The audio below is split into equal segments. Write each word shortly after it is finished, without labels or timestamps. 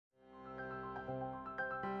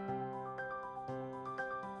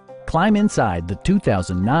Climb inside the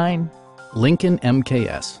 2009 Lincoln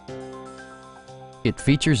MKS. It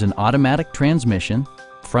features an automatic transmission,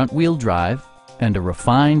 front-wheel drive, and a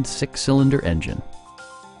refined 6-cylinder engine.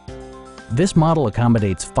 This model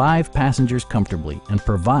accommodates 5 passengers comfortably and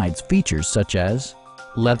provides features such as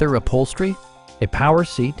leather upholstery, a power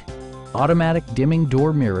seat, automatic dimming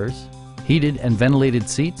door mirrors, heated and ventilated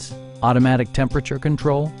seats, automatic temperature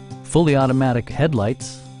control, fully automatic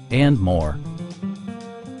headlights, and more.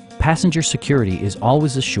 Passenger security is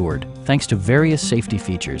always assured thanks to various safety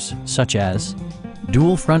features such as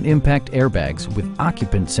dual front impact airbags with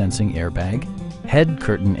occupant sensing airbag, head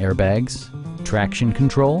curtain airbags, traction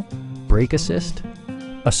control, brake assist,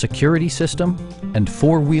 a security system, and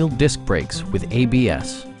 4-wheel disc brakes with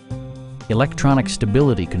ABS. Electronic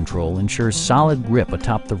stability control ensures solid grip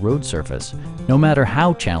atop the road surface, no matter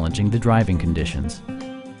how challenging the driving conditions.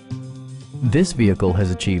 This vehicle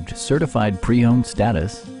has achieved certified pre-owned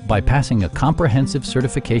status by passing a comprehensive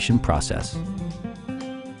certification process.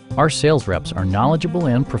 Our sales reps are knowledgeable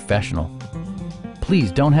and professional.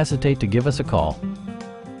 Please don't hesitate to give us a call.